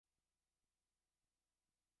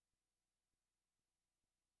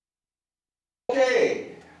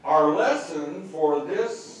Okay, our lesson for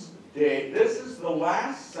this day, this is the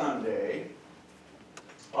last Sunday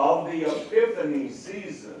of the Epiphany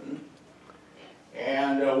season,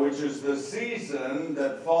 and which is the season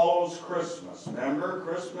that follows Christmas. Remember,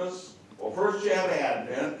 Christmas, well, first you have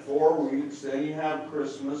Advent, 4 weeks, then you have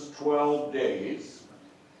Christmas, 12 days.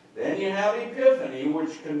 Then you have Epiphany,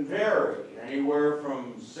 which can vary, anywhere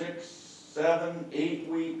from 6, 7, 8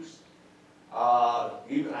 weeks,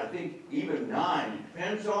 I think even 9.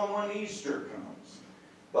 Depends on when Easter comes.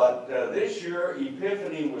 But this year,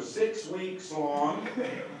 Epiphany was 6 weeks long.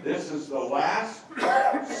 This is the last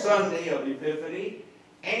Sunday of Epiphany,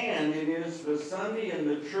 and it is the Sunday in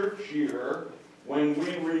the church year when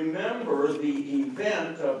we remember the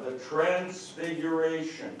event of the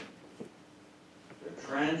Transfiguration. The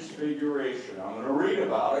Transfiguration. I'm going to read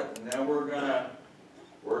about it, and then we're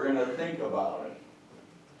going to think about it.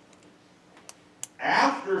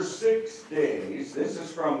 After 6 days, this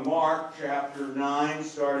is from Mark chapter 9,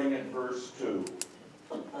 starting at verse 2.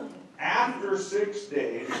 After 6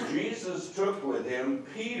 days, Jesus took with him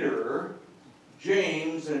Peter,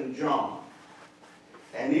 James, and John,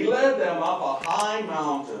 and he led them up a high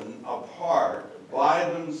mountain apart by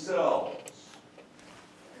themselves,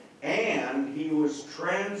 and he was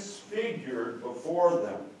transfigured before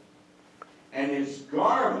them, and his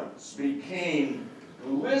garments became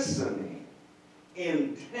glistening,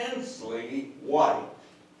 intensely white,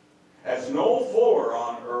 as no fuller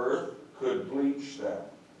on earth could bleach them.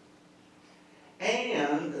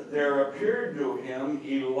 And there appeared to him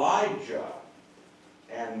Elijah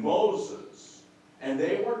and Moses, and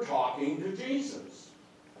they were talking to Jesus.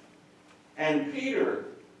 And Peter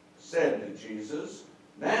said to Jesus,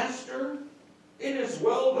 "Master, it is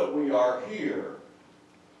well that we are here.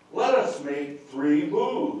 Let us make 3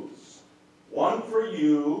 booths, one for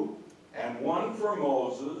you, and one for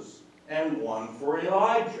Moses, and one for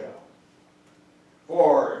Elijah."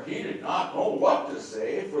 For he did not know what to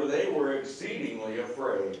say, for they were exceedingly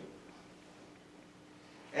afraid.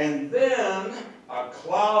 And then a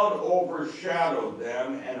cloud overshadowed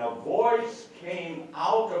them, and a voice came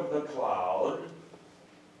out of the cloud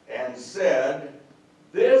and said,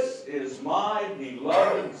 "This is my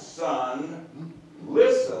beloved Son,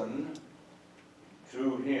 listen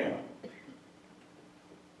to him."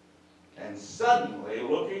 And suddenly,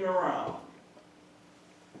 looking around,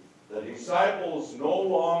 the disciples no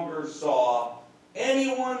longer saw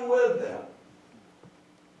anyone with them,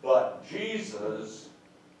 but Jesus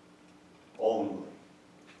only.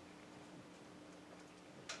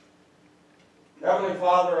 Heavenly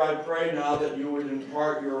Father, I pray now that you would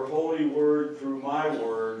impart your holy word through my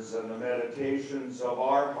words and the meditations of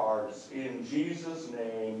our hearts. In Jesus'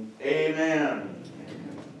 name, amen.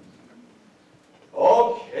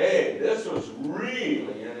 Okay, this was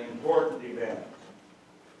really an important event.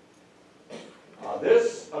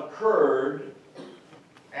 This occurred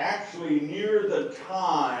actually near the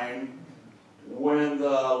time when the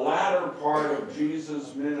latter part of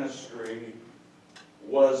Jesus' ministry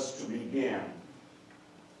was to begin.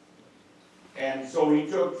 And so he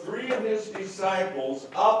took 3 of his disciples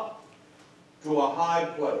up to a high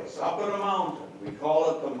place, up in a mountain. We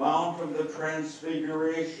call it the Mount of the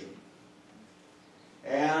Transfiguration.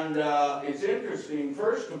 And it's interesting,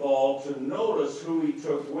 first of all, to notice who he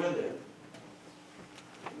took with him.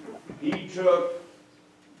 He took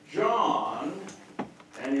John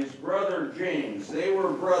and his brother James. They were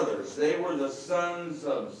brothers. They were the sons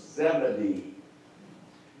of Zebedee.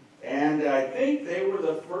 And I think they were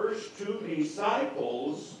the first 2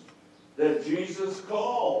 disciples that Jesus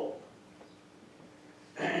called.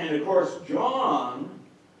 And of course, John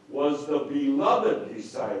was the beloved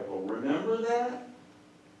disciple. Remember that?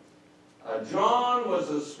 John was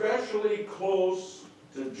especially close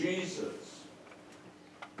to Jesus.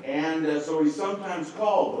 And so he's sometimes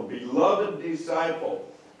called the beloved disciple.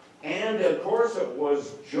 And of course it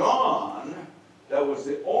was John that was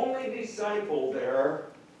the only disciple there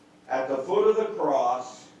at the foot of the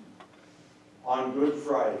cross on Good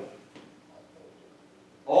Friday.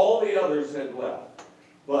 All the others had left.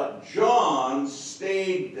 But John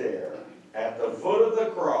stayed there at the foot of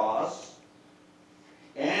the cross.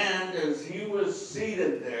 And as he was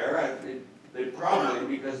seated there, they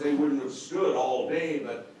probably, because they wouldn't have stood all day,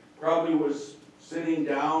 but probably was sitting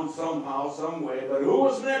down somehow, some way. But who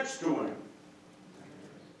was next to him?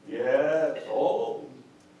 Yes, oh.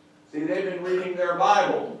 See, they've been reading their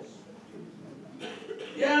Bibles.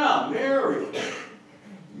 Yeah, Mary.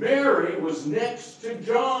 Mary was next to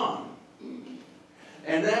John.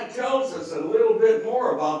 And that tells us a little bit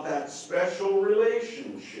more about that special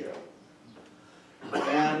relationship.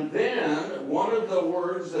 And then one one of the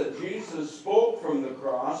words that Jesus spoke from the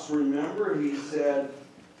cross, remember, he said,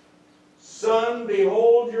 "Son,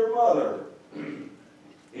 behold your mother."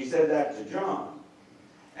 He said that to John.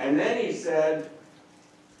 And then he said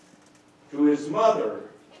to his mother,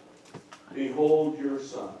 "Behold your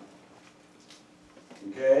son."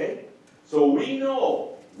 Okay? So we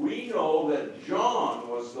know that John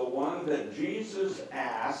was the one that Jesus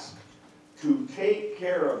asked to take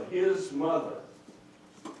care of his mother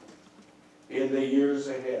in the years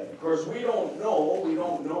ahead. Of course, we don't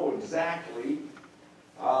know exactly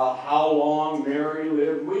how long Mary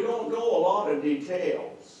lived. We don't know a lot of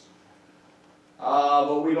details,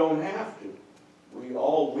 but we don't have to. We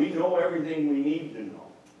know everything we need to know.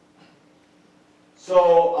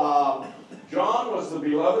 So John was the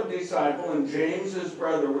beloved disciple, and James his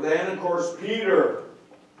brother. Then, of course, Peter.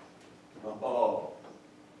 Oh,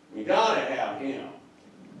 we got to have him.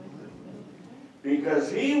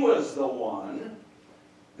 Because he was the one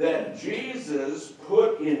that Jesus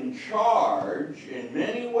put in charge, in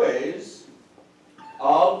many ways,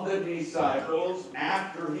 of the disciples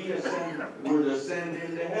after he would ascend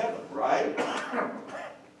into heaven, right?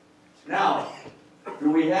 Now, do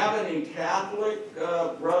we have any Catholic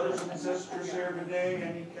brothers and sisters here today?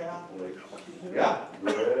 Any Catholics? Yeah,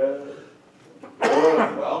 good.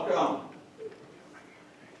 Good, welcome.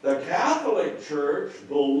 The Catholic Church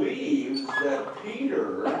believes that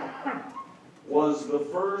Peter was the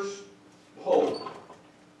first pope.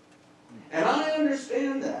 And I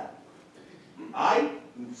understand that. I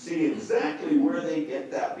see exactly where they get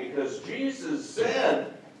that, because Jesus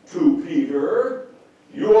said to Peter,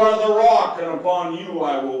 "You are the rock, and upon you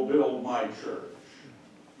I will build my church."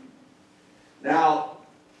 Now,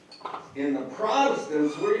 in the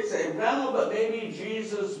Protestants, we say, well, but maybe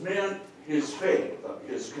Jesus meant his faith,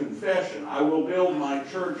 his confession. I will build my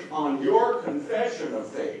church on your confession of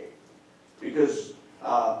faith. Because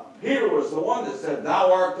Peter was the one that said,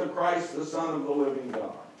 "Thou art the Christ, the Son of the living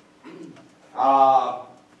God."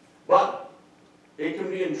 But it can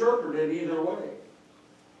be interpreted either way.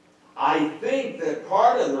 I think that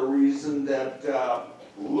part of the reason that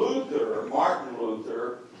Martin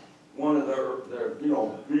Luther, one of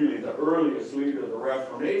really the earliest leader of the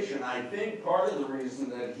Reformation, I think part of the reason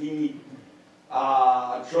that he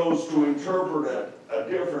chose to interpret it a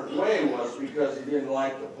different way was because he didn't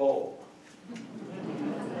like the Pope.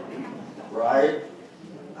 Right?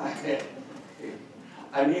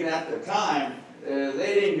 I mean, at the time,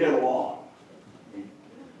 they didn't get along.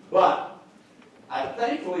 But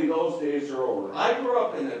thankfully, those days are over. I grew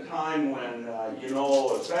up in a time when,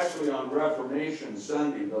 especially on Reformation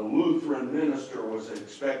Sunday, the Lutheran minister was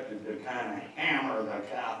expected to kind of hammer the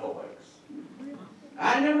Catholics.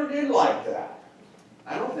 I never did like that.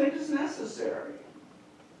 I don't think it's necessary.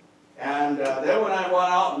 And then when I went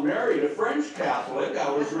out and married a French Catholic, I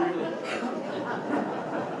was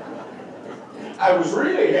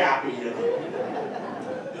really happy.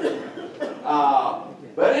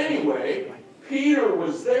 But anyway, Peter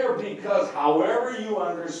was there because, however you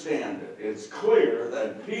understand it, it's clear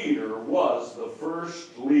that Peter was the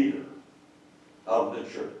first leader of the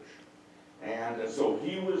church. And so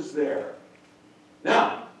he was there.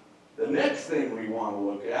 Now, the next thing we want to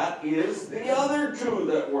look at is the other two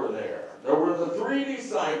that were there. There were the three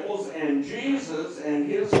disciples, and Jesus and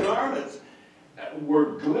his garments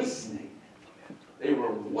were glistening. They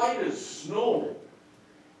were white as snow.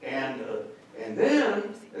 And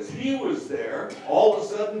then, as he was there, all of a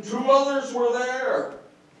sudden, two others were there.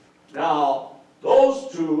 Now, those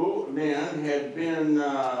two men had been,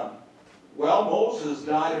 Moses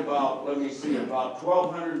died about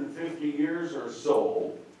 1,250 years or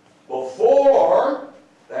so before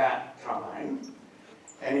that time.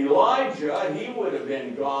 And Elijah, he would have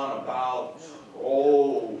been gone about,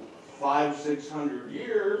 500-600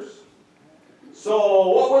 years. So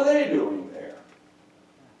what were they doing there?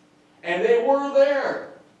 And they were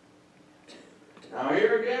there. Now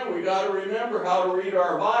here again, we got to remember how to read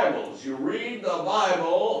our Bibles. You read the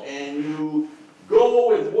Bible and you go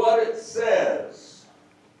with what it says.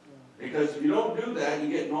 Because if you don't do that, you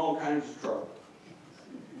get in all kinds of trouble.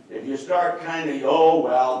 If you start kind of,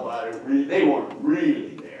 but they weren't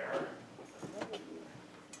really there.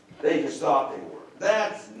 They just thought they were.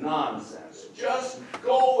 That's nonsense. Just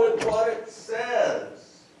go with what it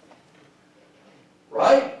says.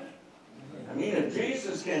 Right? I mean, if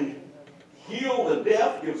Jesus can heal the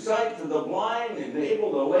deaf, give sight to the blind,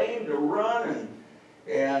 enable the lame to run,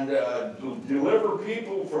 and deliver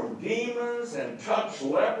people from demons, and touch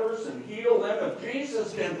lepers and heal them, if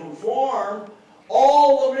Jesus can perform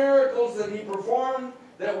all the miracles that he performed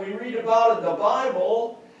that we read about in the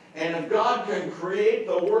Bible, and if God God can create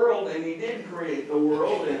the world, and He did create the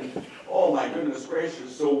world, and oh my goodness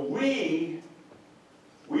gracious, so we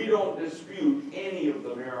don't dispute any of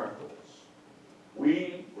the miracles.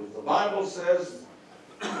 As the Bible says,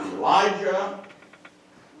 Elijah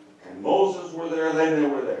and Moses were there, then they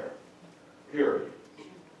were there. Period.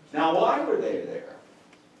 Now, why were they there?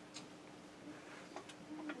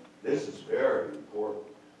 This is very important.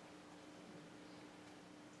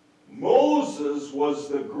 Moses was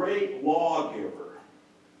the great lawgiver.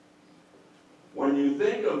 When you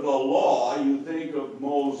think of the law, you think of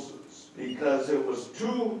Moses, because it was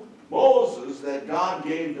to Moses that God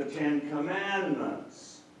gave the 10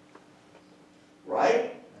 Commandments.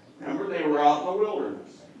 Right? Remember, they were out in the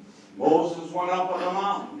wilderness. Moses went up on the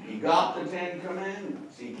mountain. He got the 10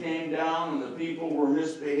 Commandments. He came down and the people were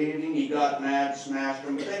misbehaving. He got mad, smashed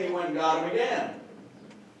them, but then he went and got them again.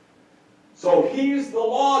 So he's the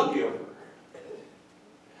lawgiver.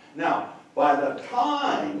 Now, by the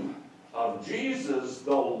time of Jesus,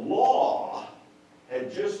 the law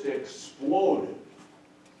had just exploded.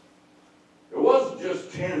 It wasn't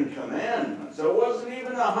just 10 commandments. It wasn't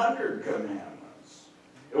even 100 commandments.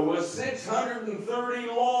 It was 630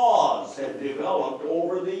 laws had developed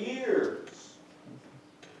over the years.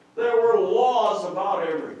 There were laws about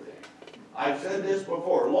everything. I've said this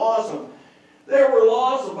before. There were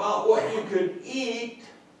laws about what you could eat,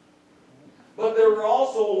 but there were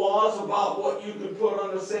also laws about what you could put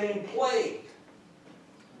on the same plate.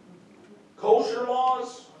 Kosher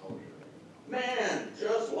laws? Man,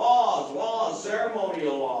 just laws,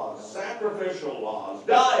 ceremonial laws, sacrificial laws,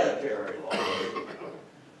 dietary laws.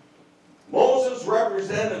 Moses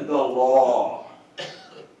represented the law.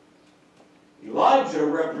 Elijah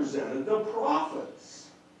represented the prophets.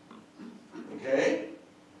 Okay?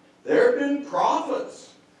 There have been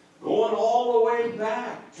prophets going all the way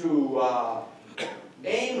back to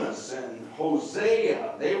Amos and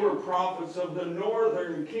Hosea. They were prophets of the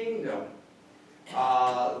northern kingdom.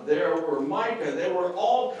 There were Micah. There were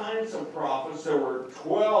all kinds of prophets. There were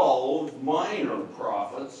 12 minor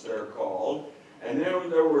prophets, they're called. And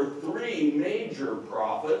then there were 3 major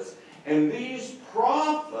prophets. And these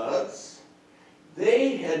prophets,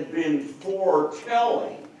 they had been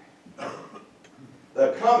foretelling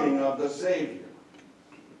the coming of the Savior.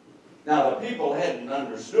 Now, the people hadn't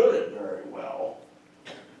understood it very well.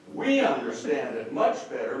 We understand it much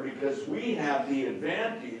better because we have the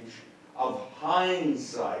advantage of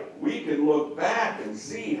hindsight. We can look back and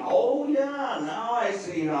see, oh yeah, now I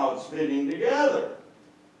see how it's fitting together.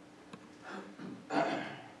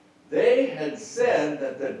 They had said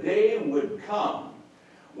that the day would come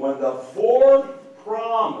when the 4th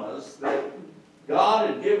promise that God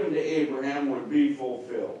had given to Abraham would be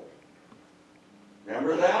fulfilled.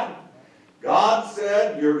 Remember that? God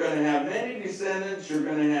said, you're going to have many descendants, you're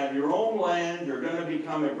going to have your own land, you're going to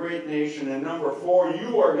become a great nation, and number 4,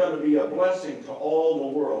 you are going to be a blessing to all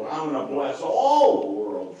the world. I'm going to bless all the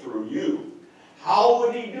world through you. How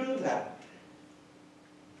would He do that?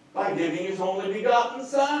 By giving His only begotten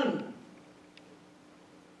Son.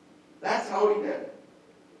 That's how He did it.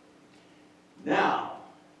 Now,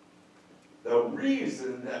 the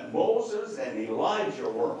reason that Moses and Elijah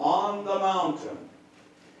were on the mountain,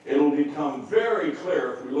 it'll become very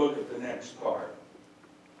clear if we look at the next part.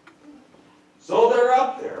 So they're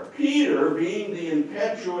up there. Peter, being the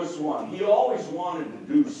impetuous one, he always wanted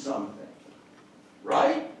to do something.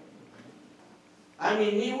 Right? I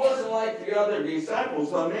mean, he wasn't like the other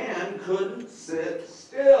disciples. The man couldn't sit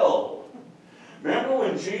still. Remember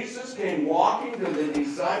when Jesus came walking to the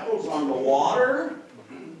disciples on the water?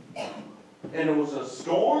 And it was a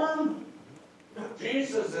storm?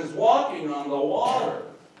 Jesus is walking on the water.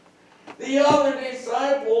 The other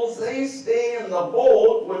disciples, they stay in the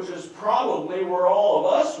boat, which is probably where all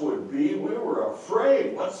of us would be. We were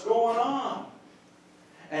afraid. What's going on?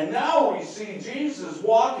 And now we see Jesus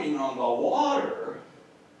walking on the water,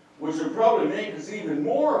 which would probably make us even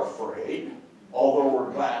more afraid, although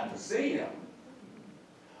we're glad to see Him.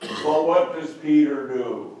 But what does Peter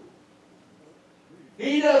do?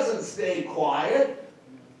 He doesn't stay quiet.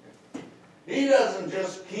 He doesn't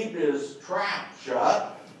just keep his trap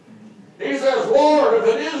shut. He says, Lord, if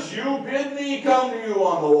it is you, bid me come to you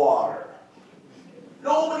on the water.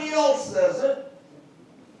 Nobody else says it.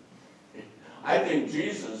 I think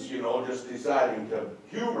Jesus, just deciding to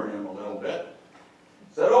humor him a little bit,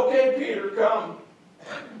 said, okay, Peter, come.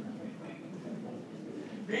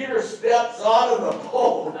 Peter steps out of the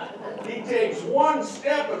boat. He takes one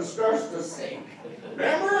step and starts to sink.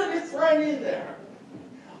 Remember? It's right in there.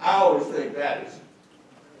 I always think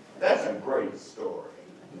that's a great story.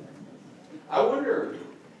 I wonder,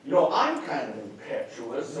 You know, I'm kind of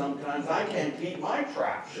impetuous sometimes. I can't keep my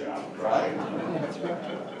trap shut, right?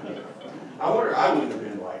 I wonder, I wouldn't have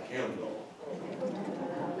been like him, though.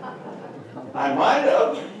 I might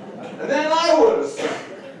have, and then I would have said,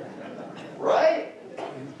 right?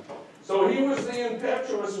 So he was the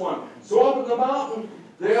impetuous one. So up in the mountain,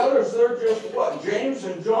 the others, they're just, what, James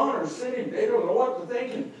and John are sitting, they don't know what to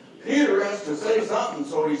think, and Peter has to say something,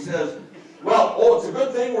 so he says, well, it's a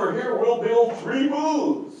good thing we're here, we'll build 3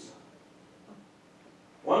 booths.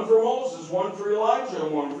 One for Moses, one for Elijah,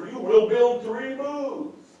 and one for you. We'll build 3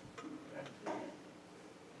 booths.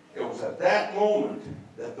 It was at that moment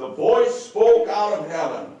that the voice spoke out of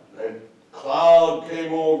heaven. The cloud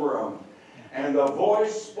came over them. And the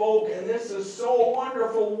voice spoke, and this is so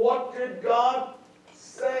wonderful. What did God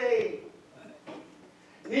say?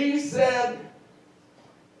 He said,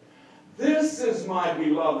 "This is my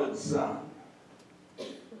beloved Son."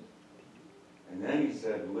 And then he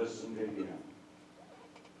said, "Listen to him."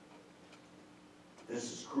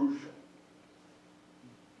 This is crucial.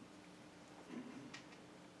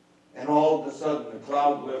 And all of a sudden the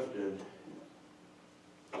cloud lifted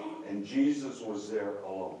and Jesus was there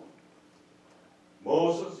alone.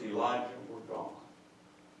 Moses, Elijah were gone.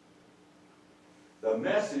 The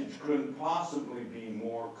message couldn't possibly be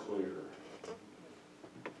more clear.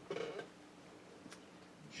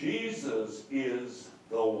 Jesus is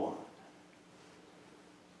the one.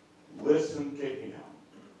 Listen to him.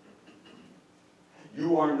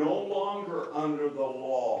 You are no longer under the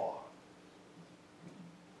law.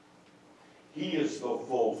 He is the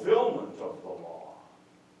fulfillment of the law.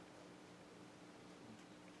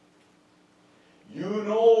 You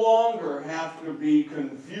no longer have to be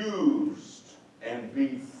confused and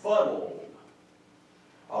befuddled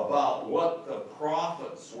about what the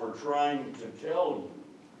prophets were trying to tell you.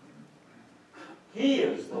 He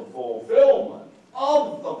is the fulfillment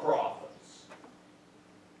of the prophets.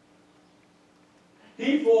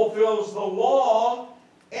 He fulfills the law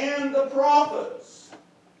and the prophets.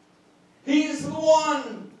 He's the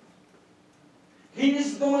one.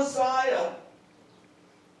 He's the Messiah.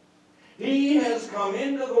 He has come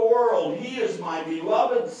into the world. He is my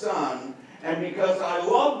beloved Son. And because I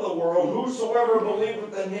love the world, whosoever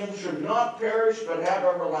believeth in him should not perish but have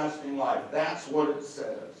everlasting life. That's what it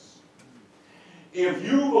says. If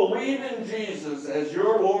you believe in Jesus as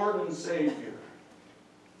your Lord and Savior,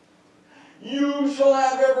 you shall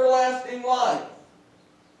have everlasting life.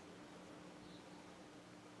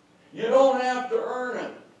 You don't have to earn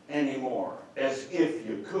it anymore, as if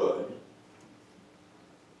you could.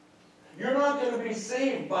 You're not going to be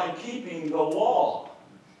saved by keeping the law,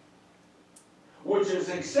 which is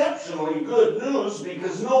exceptionally good news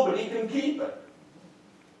because nobody can keep it.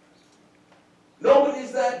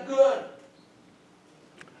 Nobody's that good.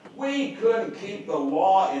 We couldn't keep the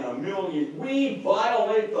law in a million. We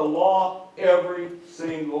violate the law every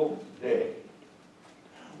single day.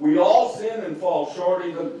 We all sin and fall short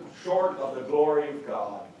of the glory of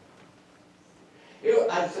God.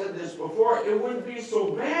 I've said this before, it wouldn't be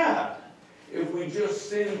so bad if we just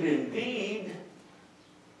sinned in deed.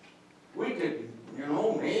 We could,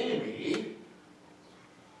 maybe,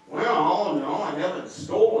 I haven't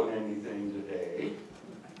stolen anything today.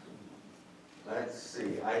 Let's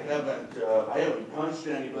see, I haven't punched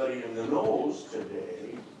anybody in the nose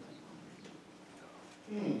today.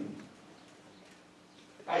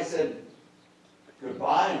 I said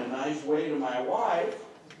goodbye in a nice way to my wife.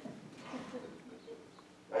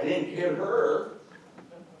 I didn't hit her.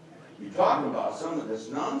 You talk about some of this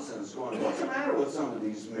nonsense going on. What's the matter with some of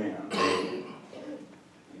these men?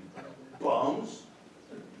 Bums.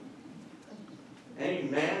 Any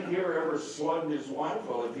man here ever slugged his wife?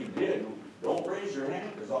 Well, if he did, don't raise your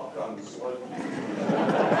hand because I'll come and slug you.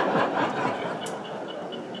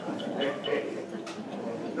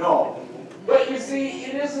 No. But you see,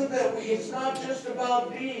 it isn't that it's not just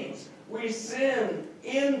about deeds. We sin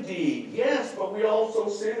in deed, yes, but we also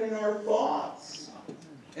sin in our thoughts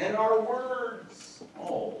and our words.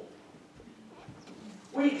 Oh.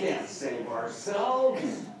 We can't save ourselves.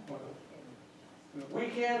 We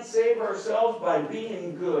can't save ourselves by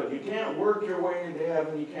being good. You can't work your way into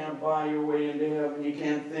heaven. You can't buy your way into heaven. You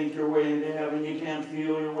can't think your way into heaven. You can't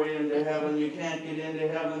feel your way into heaven. You can't get into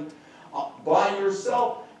heaven by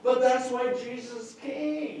yourself. But that's why Jesus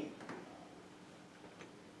came.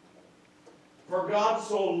 For God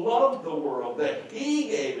so loved the world that he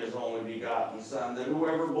gave his only begotten Son, that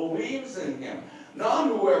whoever believes in him, not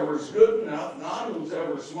whoever's good enough, not who's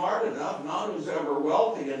ever smart enough, not who's ever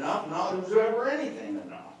wealthy enough, not who's ever anything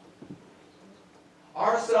enough.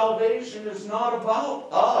 Our salvation is not about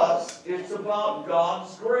us, it's about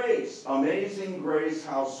God's grace. Amazing grace,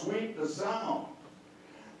 how sweet the sound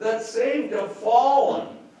that saved a fallen,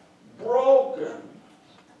 broken,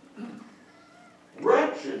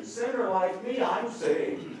 wretched sinner like me. I'm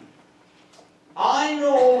saved. I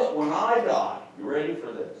know that when I die, you ready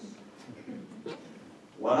for this?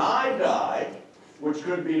 When I die, which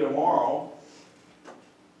could be tomorrow,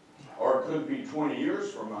 or it could be 20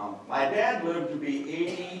 years from now. My dad lived to be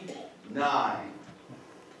 89.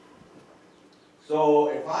 So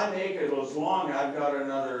if I make it as long, I've got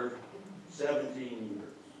another 17 years.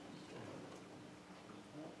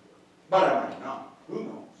 But I might not. Who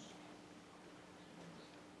knows?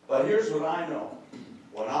 But here's what I know.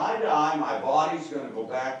 When I die, my body's going to go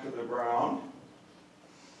back to the ground,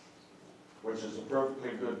 which is a perfectly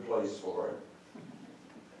good place for it.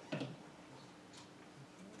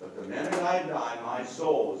 But the minute I die, my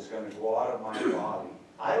soul is going to go out of my body.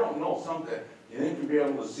 I don't know, something. You think you'll be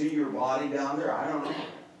able to see your body down there? I don't know.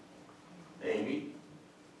 Maybe.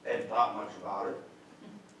 Hadn't thought much about it.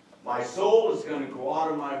 My soul is going to go out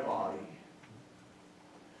of my body.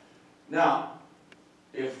 Now,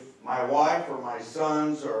 if my wife or my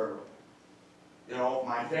sons or, you know,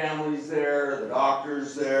 my family's there, the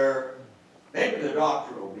doctor's there, maybe the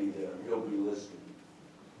doctor will be there and he'll be listening.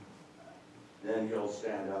 Then he'll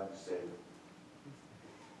stand up and say,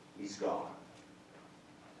 he's gone.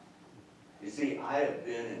 You see, I have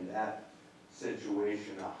been in that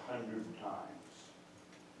situation 100 times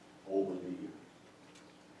over the years.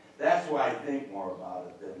 That's why I think more about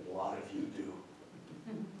it than a lot of you do.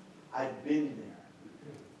 I've been there.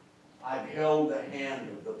 I've held the hand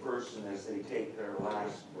of the person as they take their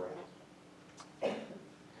last breath.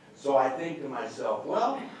 So I think to myself,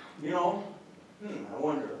 well, you know, I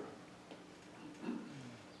wonder.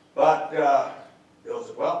 But they'll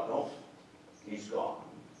say, well, no, he's gone.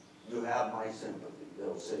 You have my sympathy.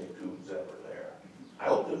 They'll say to who's ever there. I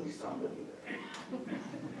hope there'll be somebody there.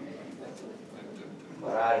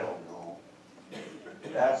 But I don't know.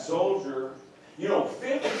 That soldier, you know,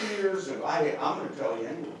 50 years ago, I'm going to tell you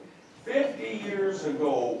anyway, 50 years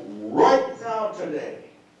ago, right now today,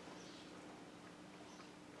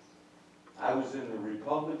 I was in the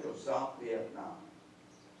Republic of South Vietnam.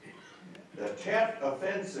 The Tet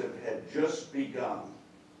Offensive had just begun.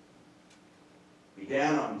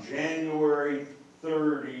 Began on January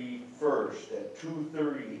 31st at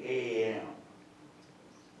 2:30 a.m.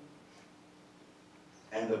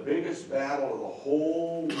 And the biggest battle of the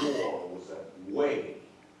whole war was at Way,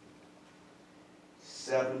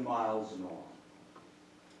 7 miles north.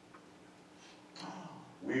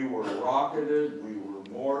 We were rocketed, we were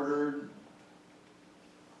mortared.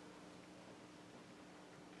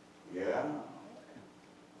 Yeah.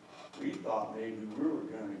 We thought maybe we were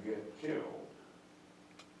going to get killed.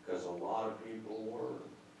 Because a lot of people were.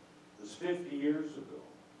 It was 50 years ago.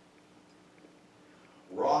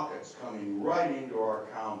 Rockets coming right into our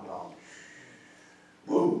compound.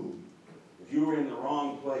 Boom! If you were in the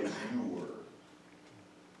wrong place, you were.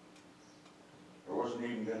 There wasn't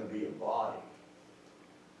even going to be a body.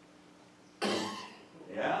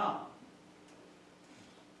 Yeah.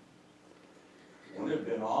 Wouldn't it have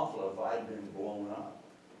been awful if I'd been blown up?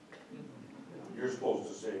 You're supposed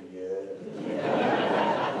to say, yeah.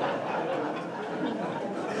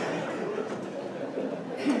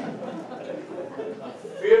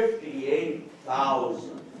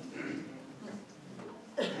 58,000.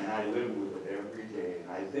 And I live with it every day.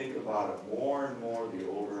 And I think about it more and more the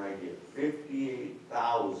older I get.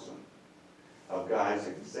 58,000 of guys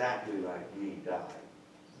exactly like me died.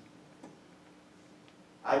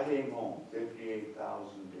 I came home,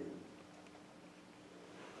 58,000 did.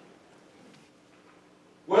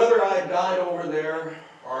 Whether I died over there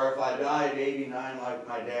or if I died 89 like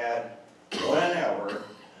my dad, whenever,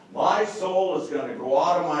 my soul is going to go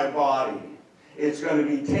out of my body. It's going to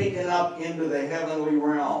be taken up into the heavenly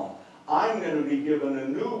realm. I'm going to be given a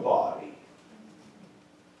new body.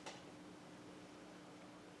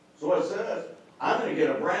 So it says, I'm going to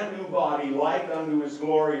get a brand new body like unto his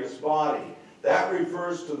glorious body. That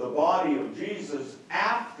refers to the body of Jesus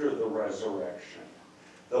after the resurrection.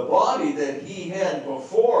 The body that he had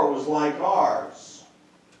before was like ours.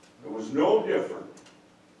 It was no different.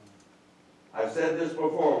 I've said this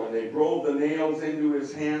before, when they drove the nails into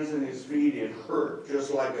his hands and his feet, it hurt,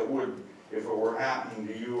 just like it would if it were happening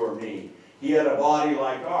to you or me. He had a body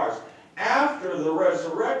like ours. After the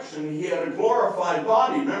resurrection, he had a glorified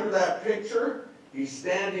body. Remember that picture? He's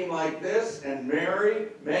standing like this, and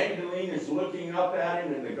Mary Magdalene is looking up at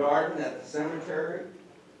him in the garden at the cemetery.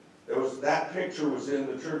 That picture was in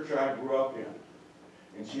the church I grew up in.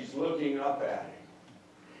 And she's looking up at him.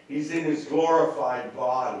 He's in his glorified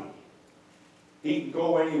body. He can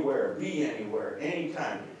go anywhere, be anywhere,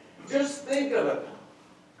 anytime. Just think of it.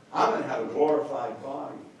 I'm going to have a glorified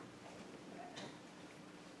body.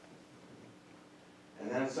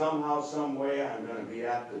 And then somehow, some way, I'm going to be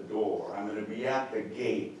at the door. I'm going to be at the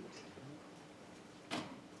gate.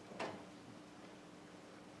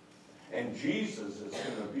 And Jesus is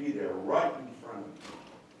going to be there right in front of me.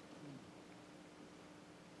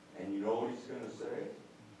 And you know what he's going to say?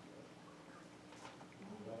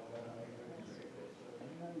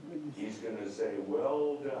 He's going to say,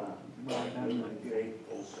 well done, my good and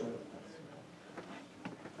faithful servant.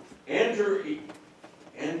 Enter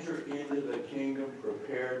into the kingdom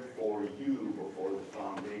prepared for you before the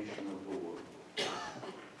foundation of the world.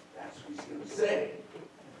 That's what he's going to say.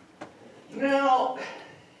 Now,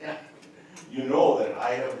 you know that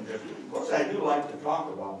I haven't just, of course I do like to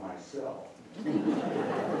talk about myself.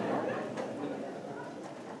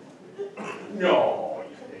 No,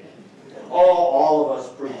 all of us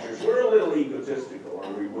preachers, we're a little egotistical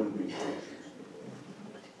or we wouldn't be preachers.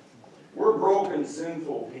 We're broken,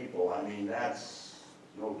 sinful people. I mean, that's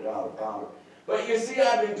no doubt about it. But you see,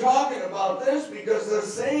 I've been talking about this because the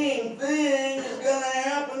same thing is going to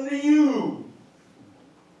happen to you.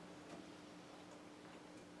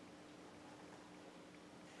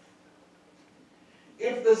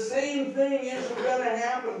 If the same thing isn't going to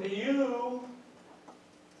happen to you,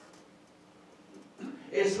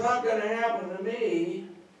 it's not going to happen to me.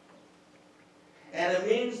 And it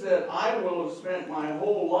means that I will have spent my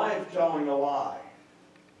whole life telling a lie.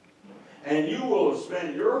 And you will have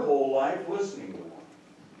spent your whole life listening to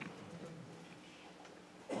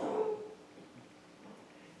one.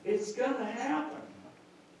 It's going to happen.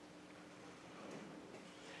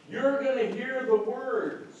 You're going to hear the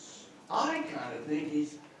words. I kind of think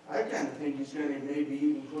he's going to maybe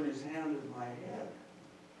even put his hand in my head.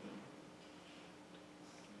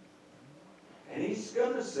 And he's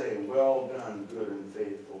going to say, well done, good and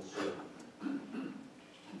faithful servant.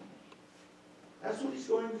 That's what he's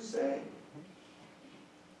going to say.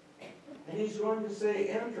 And he's going to say,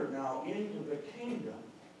 enter now into the kingdom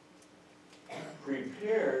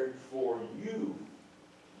prepared for you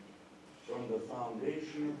from the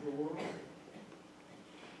foundation of the world.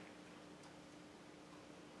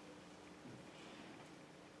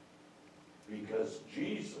 Because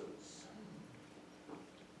Jesus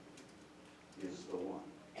is the one.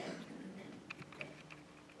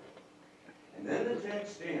 And then the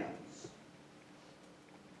text ends.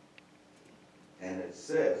 And it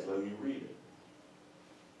says, let me read it.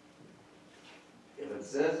 If it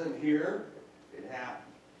says it here, it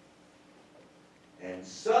happened. And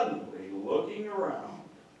suddenly, looking around,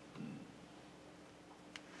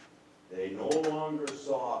 they no longer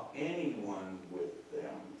saw anyone with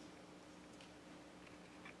them,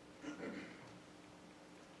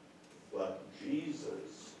 but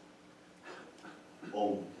Jesus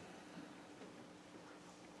only.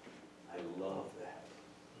 I love that.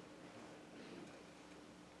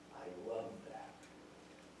 I love that.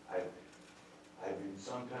 I've been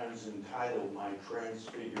sometimes entitled my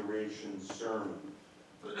Transfiguration sermon.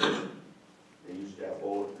 They used to have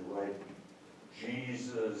bulletin to write,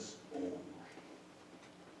 Jesus only.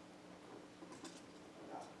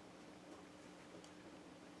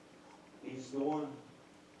 He's the one.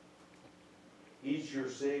 He's your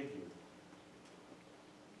Savior.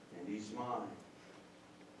 And He's mine.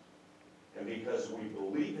 And because we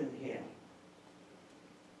believe in Him,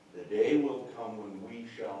 the day will come when we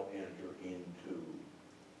shall enter into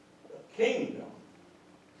the kingdom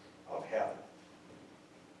of heaven.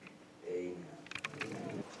 Amen.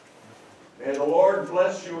 Amen. May the Lord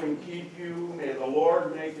bless you and keep you. May the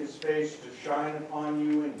Lord make His face to shine upon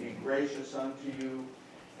you and be gracious unto you.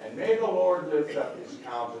 And may the Lord lift up His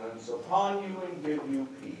countenance upon you and give you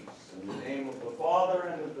peace. In the name of the Father,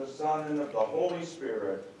 and of the Son, and of the Holy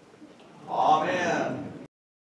Spirit.